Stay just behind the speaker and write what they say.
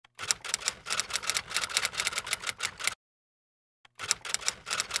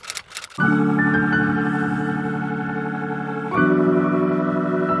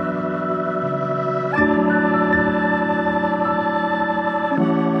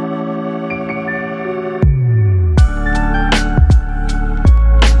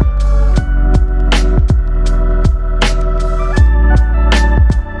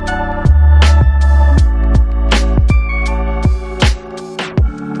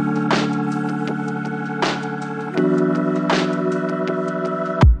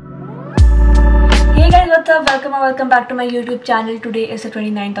Welcome back to my YouTube channel. Today is the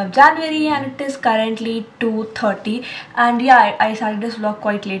 29th of January and it is currently 2:30, and yeah, I started this vlog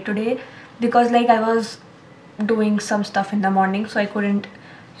quite late today because like I was doing some stuff in the morning, so I couldn't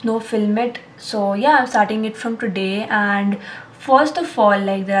film it. So yeah, I'm starting it from today. And first of all,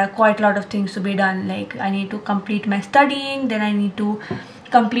 like there are quite a lot of things to be done. Like I need to complete my studying, then I need to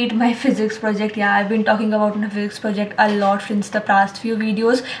complete my physics project. Yeah, I've been talking about my physics project a lot since the past few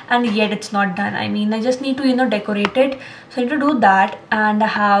videos, and yet it's not done. I mean, I just need to decorate it, so I need to do that, and I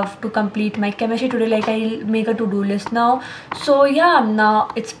have to complete my chemistry today. Like I'll make a to-do list now. So yeah,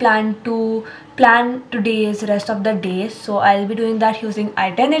 now it's planned to plan today's rest of the day, so I'll be doing that using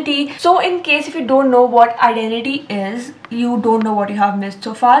Identity. So in case if you don't know what Identity is, you don't know what you have missed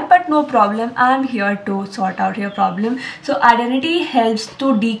so far, but no problem, I'm here to sort out your problem. So Identity helps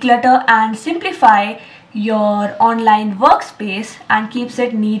to declutter and simplify your online workspace and keeps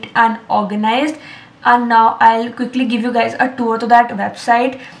it neat and organized. And now I'll quickly give you guys a tour to that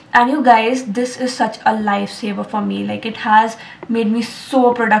website. And you guys, this is such a lifesaver for me. Like it has made me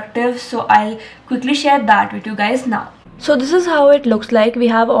so productive, so I'll quickly share that with you guys now. So this is how it looks like. We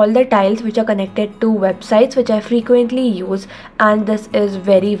have all the tiles which are connected to websites which I frequently use, and this is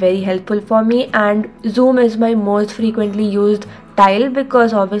very helpful for me. And Zoom is my most frequently used tile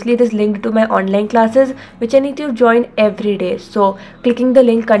because obviously it is linked to my online classes which I need to join every day. So clicking the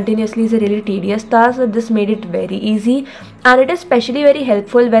link continuously is a really tedious task, so this made it very easy. And it is especially very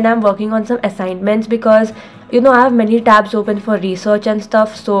helpful when I'm working on some assignments because I have many tabs open for research and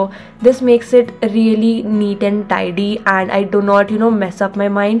stuff, so this makes it really neat and tidy, and I do not mess up my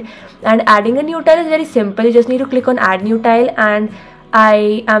mind. And adding a new tile is very simple. You just need to click on add new tile, and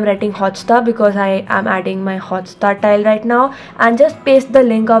I am writing Hotstar because I am adding my Hotstar tile right now, and just paste the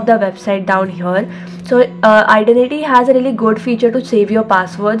link of the website down here. So Identity has a really good feature to save your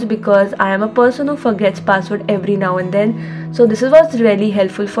passwords because I am a person who forgets password every now and then, so this is what's really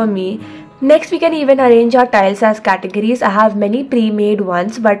helpful for me. Next, we can even arrange our tiles as categories. I have many pre-made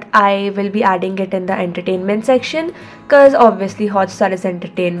ones, but I will be adding it in the entertainment section because obviously Hotstar is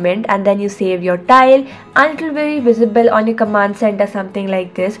entertainment. And then you save your tile and it will be visible on your command center, something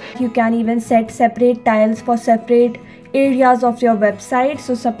like this. You can even set separate tiles for separate areas of your website.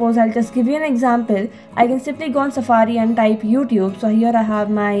 So suppose I'll just give you an example. I can simply go on Safari and type YouTube. So here I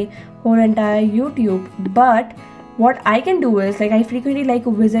have my whole entire YouTube, but what I can do is, like, I frequently like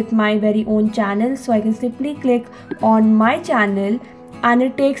to visit my very own channel, so I can simply click on my channel and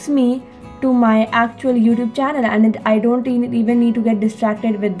it takes me to my actual YouTube channel, and I don't even need to get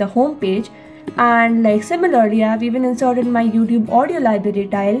distracted with the home page. And like similarly, I have even inserted my YouTube audio library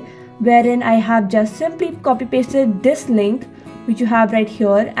tile, wherein I have just simply copy pasted this link which you have right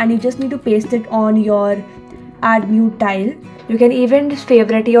here, and you just need to paste it on your add new tile. You can even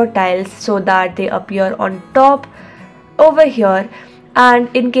favorite your tiles so that they appear on top over here.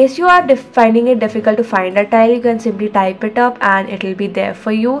 And in case you are finding it difficult to find a tile, you can simply type it up and it will be there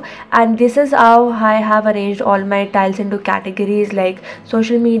for you. And this is how I have arranged all my tiles into categories like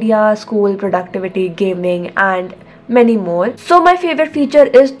social media, school, productivity, gaming, and many more. So my favorite feature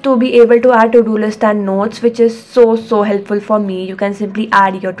is to be able to add to-do list and notes, which is so helpful for me. You can simply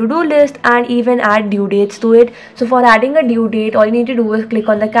add your to-do list and even add due dates to it. So for adding a due date, all you need to do is click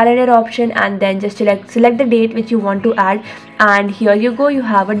on the calendar option and then just select the date which you want to add, and here you go, you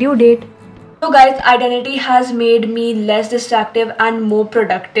have a due date. So guys, Identity has made me less distractive and more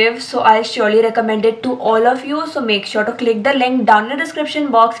productive, so I surely recommend it to all of you. So make sure to click the link down in the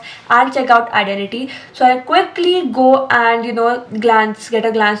description box and check out Identity. So I'll quickly go and get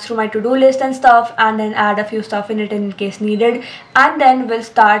a glance through my to-do list and stuff, and then add a few stuff in it in case needed, and then we'll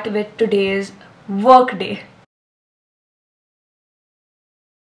start with today's work day.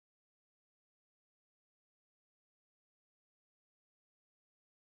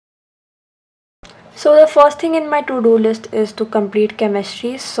 So the first thing in my to-do list is to complete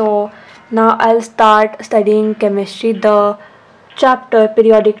chemistry. So now I'll start studying chemistry, the chapter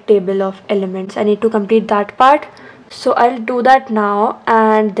periodic table of elements. I need to complete that part. So I'll do that now,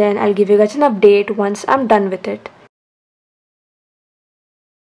 and then I'll give you guys an update once I'm done with it.